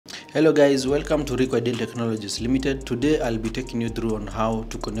Hello guys, welcome to WiFi Technologies Limited. Today I'll be taking you through on how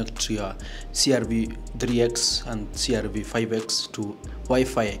to connect to your CRV3X and CRV5X to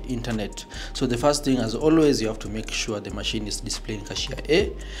Wi-Fi internet. So the first thing, as always, you have to make sure the machine is displaying cashier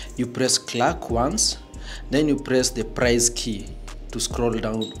A. You press clock once, then you press the price key to scroll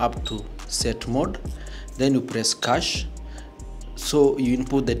down up to set mode, then you press cache. So you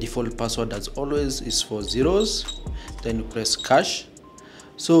input the default password, as always is 4 zeros, then you press cache.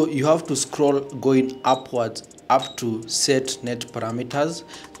 So you have to scroll going upwards up to set net parameters,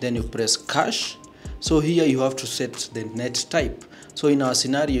 then you press cache. So here you have to set the net type. So in our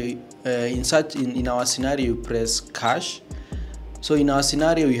scenario, in our scenario you press cache. So in our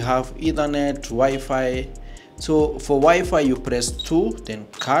scenario you have Ethernet, Wi-Fi. So for Wi-Fi you press 2, then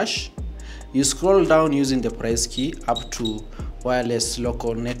cache. You scroll down using the price key up to wireless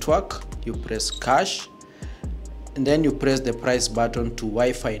local network, you press cache. And then you press the price button to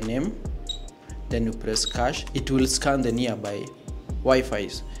Wi-Fi name, then you press cache. It will scan the nearby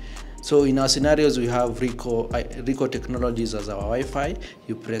Wi-Fi's. So in our scenarios we have Rico Technologies as our Wi-Fi.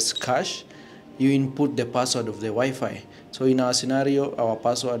 You press cache, you input the password of the Wi-Fi. So in our scenario our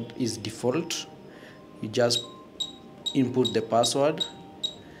password is default. You just input the password,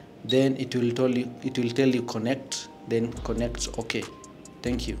 then it will tell you connect, then connect. Okay,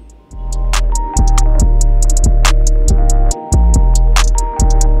 thank you.